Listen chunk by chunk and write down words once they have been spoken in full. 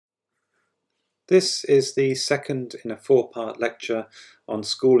This is the second in a four-part lecture on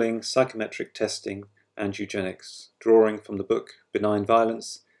schooling, psychometric testing and eugenics, drawing from the book Benign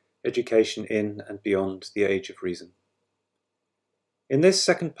Violence, Education in and Beyond the Age of Reason. In this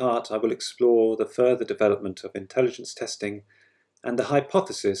second part, I will explore the further development of intelligence testing and the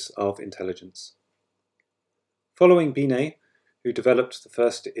hypothesis of intelligence. Following Binet, who developed the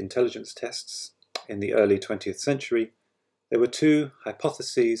first intelligence tests in the early 20th century, there were two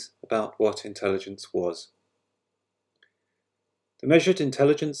hypotheses about what intelligence was. The measured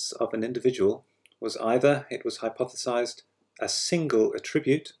intelligence of an individual was either, it was hypothesized, a single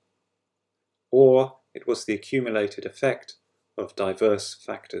attribute, or it was the accumulated effect of diverse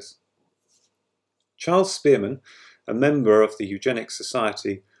factors. Charles Spearman, a member of the Eugenics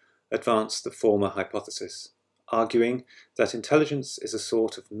Society, advanced the former hypothesis, arguing that intelligence is a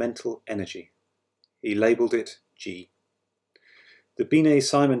sort of mental energy. He labelled it G. The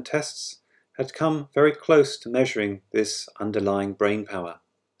Binet-Simon tests had come very close to measuring this underlying brain power,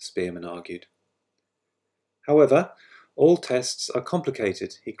 Spearman argued. However, all tests are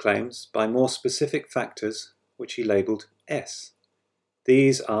complicated, he claims, by more specific factors which he labelled S.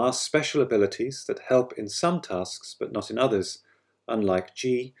 These are special abilities that help in some tasks but not in others, unlike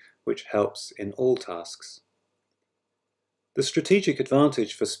G, which helps in all tasks. The strategic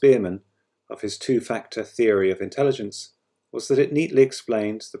advantage for Spearman of his two-factor theory of intelligence was that it neatly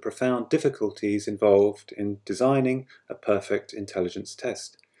explained the profound difficulties involved in designing a perfect intelligence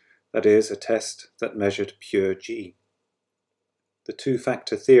test, that is, a test that measured pure G. The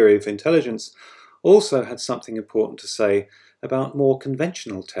two-factor theory of intelligence also had something important to say about more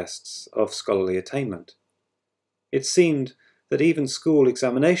conventional tests of scholarly attainment. It seemed that even school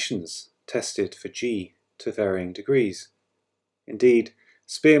examinations tested for G to varying degrees. Indeed,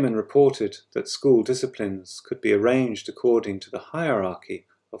 Spearman reported that school disciplines could be arranged according to the hierarchy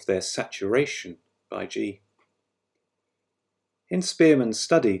of their saturation by G. In Spearman's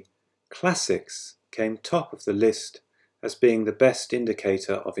study, classics came top of the list as being the best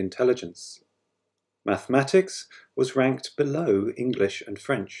indicator of intelligence. Mathematics was ranked below English and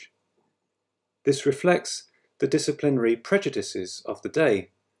French. This reflects the disciplinary prejudices of the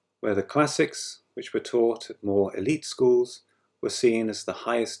day, where the classics, which were taught at more elite schools, were seen as the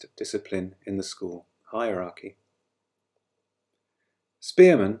highest discipline in the school hierarchy.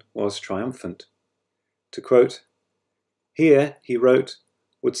 Spearman was triumphant. To quote, "Here," he wrote,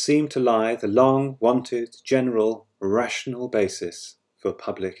 "would seem to lie the long-wanted, general, rational basis for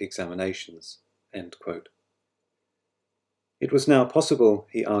public examinations." End quote. It was now possible,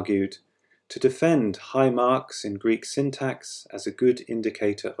 he argued, to defend high marks in Greek syntax as a good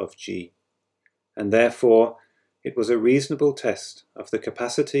indicator of G, and therefore it was a reasonable test of the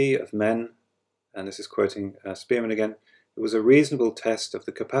capacity of men, and this is quoting Spearman again, it was a reasonable test of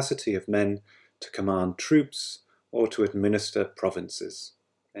the capacity of men to command troops or to administer provinces.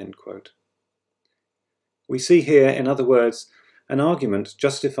 End quote. We see here, in other words, an argument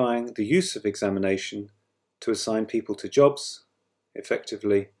justifying the use of examination to assign people to jobs.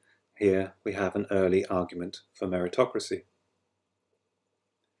 Effectively, here we have an early argument for meritocracy.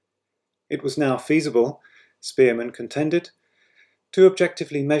 It was now feasible, Spearman contended, to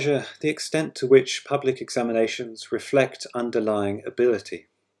objectively measure the extent to which public examinations reflect underlying ability.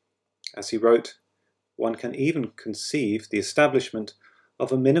 As he wrote, one can even conceive the establishment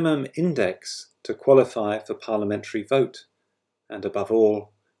of a minimum index to qualify for parliamentary vote, and above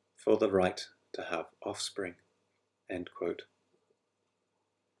all, for the right to have offspring. End quote.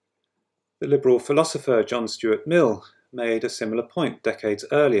 The liberal philosopher John Stuart Mill made a similar point decades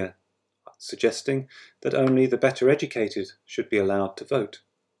earlier, suggesting that only the better educated should be allowed to vote.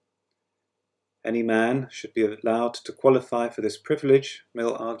 Any man should be allowed to qualify for this privilege,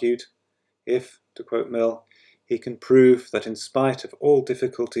 Mill argued, if, to quote Mill, he can prove that in spite of all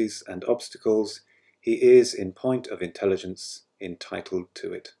difficulties and obstacles, he is in point of intelligence entitled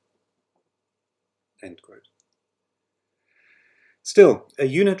to it. End quote. Still, a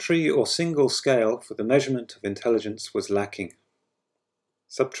unitary or single scale for the measurement of intelligence was lacking.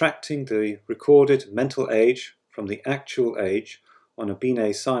 Subtracting the recorded mental age from the actual age on a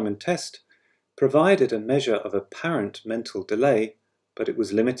Binet-Simon test provided a measure of apparent mental delay, but it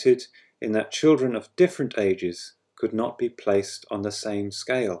was limited in that children of different ages could not be placed on the same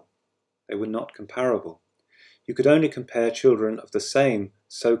scale. They were not comparable. You could only compare children of the same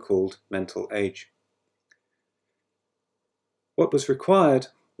so-called mental age. What was required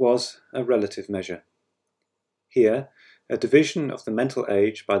was a relative measure. Here, a division of the mental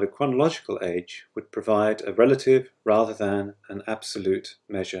age by the chronological age would provide a relative rather than an absolute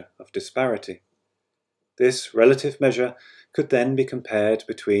measure of disparity. This relative measure could then be compared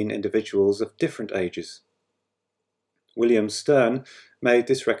between individuals of different ages. William Stern made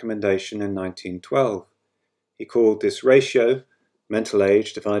this recommendation in 1912. He called this ratio, mental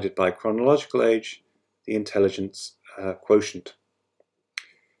age divided by chronological age, the intelligence quotient.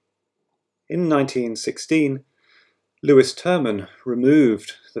 In 1916, Lewis Terman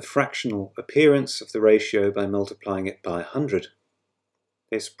removed the fractional appearance of the ratio by multiplying it by 100.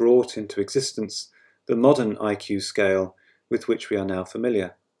 This brought into existence the modern IQ scale with which we are now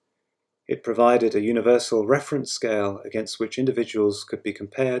familiar. It provided a universal reference scale against which individuals could be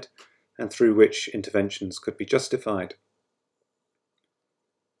compared and through which interventions could be justified.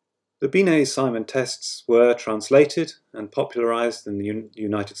 The Binet-Simon tests were translated and popularized in the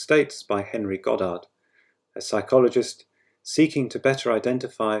United States by Henry Goddard, a psychologist seeking to better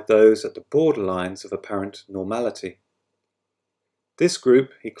identify those at the borderlines of apparent normality. This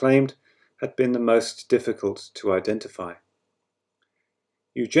group, he claimed, had been the most difficult to identify.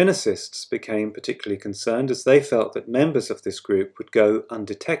 Eugenicists became particularly concerned as they felt that members of this group would go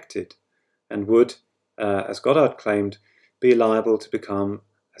undetected and would, as Goddard claimed, be liable to become,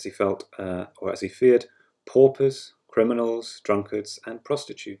 as he felt, or as he feared, paupers, criminals, drunkards, and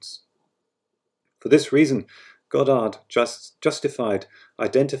prostitutes. For this reason, Goddard justified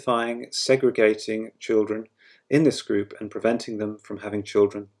identifying, segregating children in this group and preventing them from having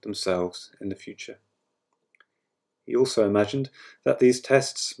children themselves in the future. He also imagined that these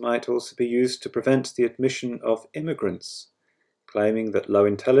tests might also be used to prevent the admission of immigrants, claiming that low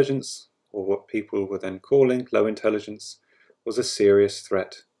intelligence, or what people were then calling low intelligence, was a serious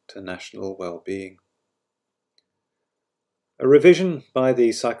threat to national well-being. A revision by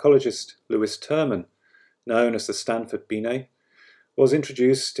the psychologist Lewis Terman, known as the Stanford Binet, was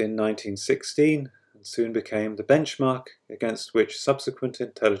introduced in 1916 and soon became the benchmark against which subsequent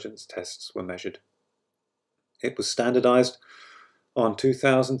intelligence tests were measured. It was standardized on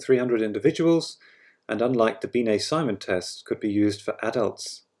 2,300 individuals and, unlike the Binet-Simon test, could be used for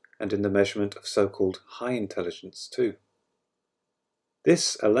adults and in the measurement of so-called high intelligence too.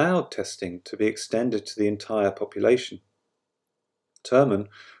 This allowed testing to be extended to the entire population. Terman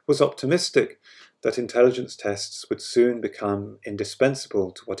was optimistic that intelligence tests would soon become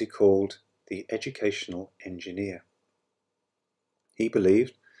indispensable to what he called the educational engineer. He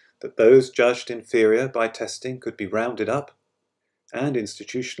believed that those judged inferior by testing could be rounded up and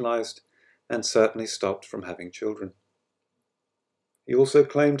institutionalized and certainly stopped from having children. He also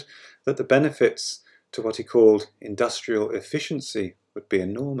claimed that the benefits to what he called industrial efficiency would be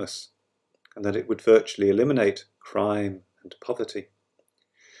enormous and that it would virtually eliminate crime and poverty.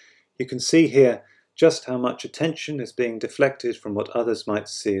 You can see here just how much attention is being deflected from what others might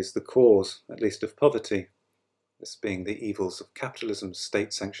see as the cause, at least of poverty, this being the evils of capitalism,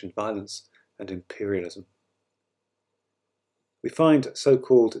 state-sanctioned violence, and imperialism. We find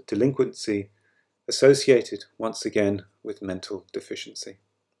so-called delinquency associated once again with mental deficiency.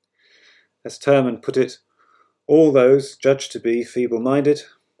 As Terman put it, all those judged to be feeble-minded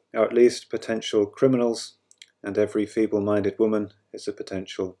are at least potential criminals, and every feeble-minded woman is a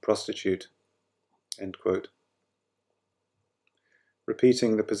potential prostitute. End quote.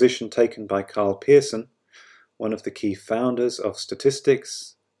 Repeating the position taken by Karl Pearson, one of the key founders of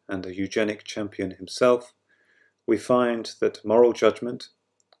statistics and a eugenic champion himself, we find that moral judgment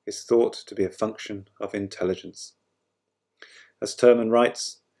is thought to be a function of intelligence. As Terman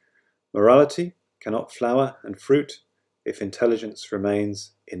writes, morality cannot flower and fruit if intelligence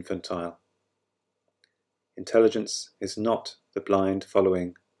remains infantile. Intelligence is not the blind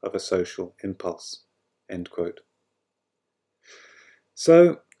following of a social impulse. End quote.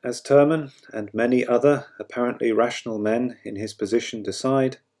 So, as Terman and many other apparently rational men in his position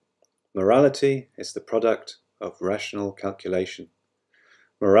decide, morality is the product of rational calculation.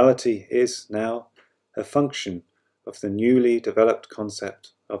 Morality is now a function of the newly developed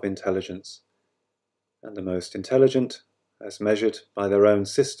concept of intelligence, and the most intelligent, as measured by their own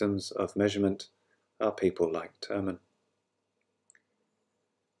systems of measurement, are people like Terman.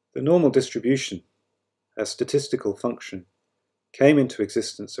 The normal distribution, as statistical function, came into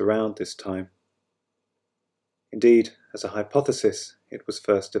existence around this time. Indeed, as a hypothesis, it was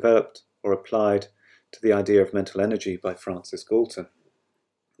first developed or applied to the idea of mental energy by Francis Galton,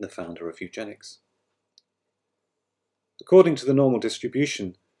 the founder of eugenics. According to the normal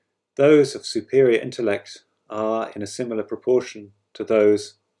distribution, those of superior intellect are in a similar proportion to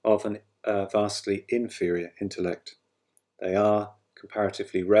those of a vastly inferior intellect. They are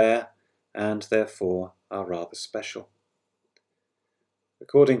comparatively rare and therefore are rather special.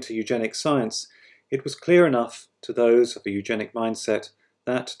 According to eugenic science, it was clear enough to those of a eugenic mindset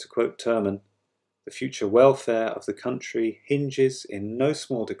that, to quote Terman, the the future welfare of the country hinges in no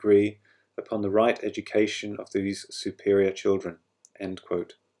small degree upon the right education of these superior children." End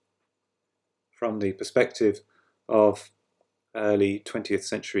quote. From the perspective of early 20th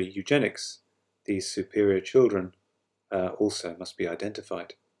century eugenics, these superior children also must be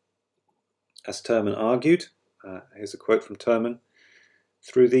identified. As Terman argued, here's a quote from Terman,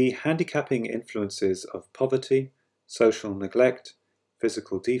 "Through the handicapping influences of poverty, social neglect,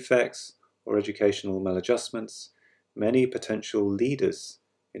 physical defects, or educational maladjustments, many potential leaders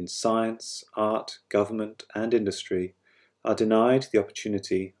in science, art, government, and industry are denied the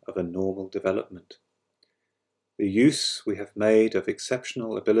opportunity of a normal development. The use we have made of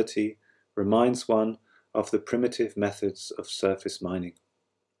exceptional ability reminds one of the primitive methods of surface mining.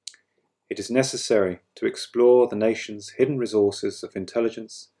 It is necessary to explore the nation's hidden resources of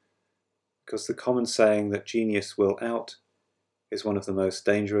intelligence, because the common saying that genius will out is one of the most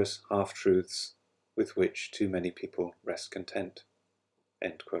dangerous half-truths with which too many people rest content."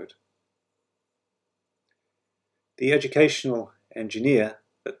 End quote. The educational engineer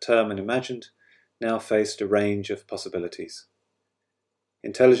that Terman imagined now faced a range of possibilities.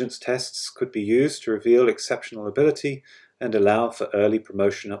 Intelligence tests could be used to reveal exceptional ability and allow for early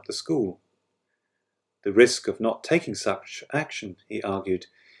promotion up the school. The risk of not taking such action, he argued,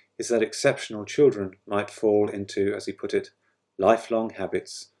 is that exceptional children might fall into, as he put it, lifelong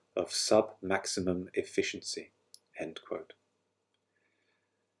habits of sub-maximum efficiency. End quote.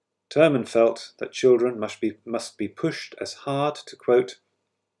 Terman felt that children must be pushed as hard, to quote,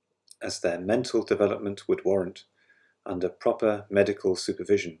 "as their mental development would warrant, under proper medical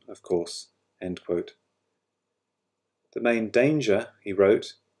supervision, of course." End quote. The main danger, he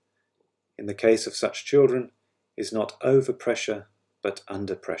wrote, in the case of such children is not overpressure but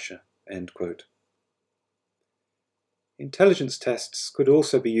underpressure. End quote. Intelligence tests could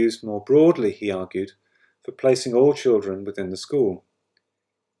also be used more broadly, he argued, for placing all children within the school.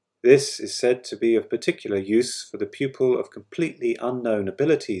 This is said to be of particular use for the pupil of completely unknown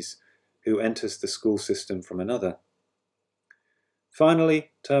abilities who enters the school system from another.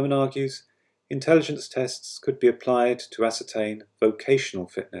 Finally, Terman argues, intelligence tests could be applied to ascertain vocational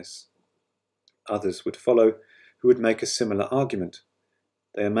fitness. Others would follow who would make a similar argument.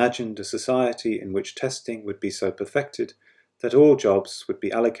 They imagined a society in which testing would be so perfected that all jobs would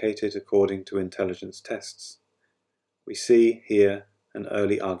be allocated according to intelligence tests. We see here an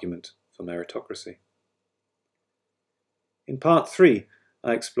early argument for meritocracy. In part 3,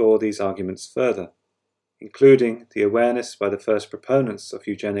 I explore these arguments further, including the awareness by the first proponents of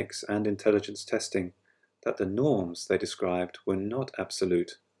eugenics and intelligence testing that the norms they described were not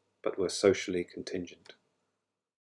absolute, but were socially contingent.